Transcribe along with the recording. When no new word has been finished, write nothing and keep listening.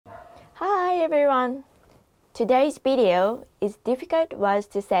Hi everyone! Today's video is difficult words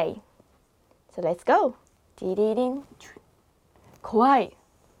to say. So let's go! 怖い。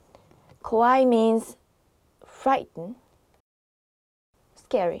怖い means frightened,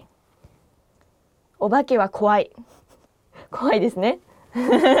 scary. お化けは怖い。怖いですね。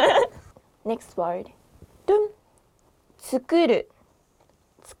Next word. 作る。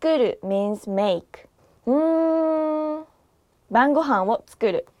作る means make. 晩ご飯を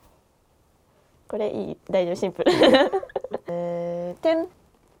作る。これいい、大丈夫、シンプル。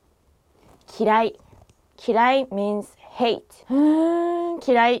嫌い。嫌い means hate.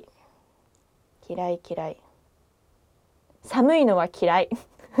 嫌い。嫌い嫌い。寒いのは嫌い。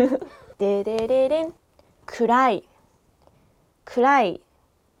ででででん。暗い。暗い。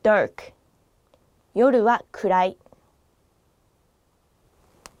dark。夜は暗い。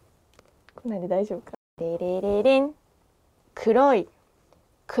こんなんで大丈夫か。ででででん。黒い。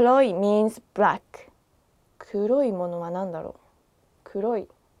黒い means black。黒いものは何だろう。黒い。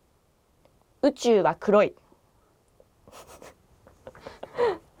宇宙は黒い。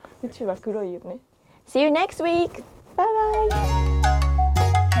宇宙は黒いよね。See you next week! Bye bye!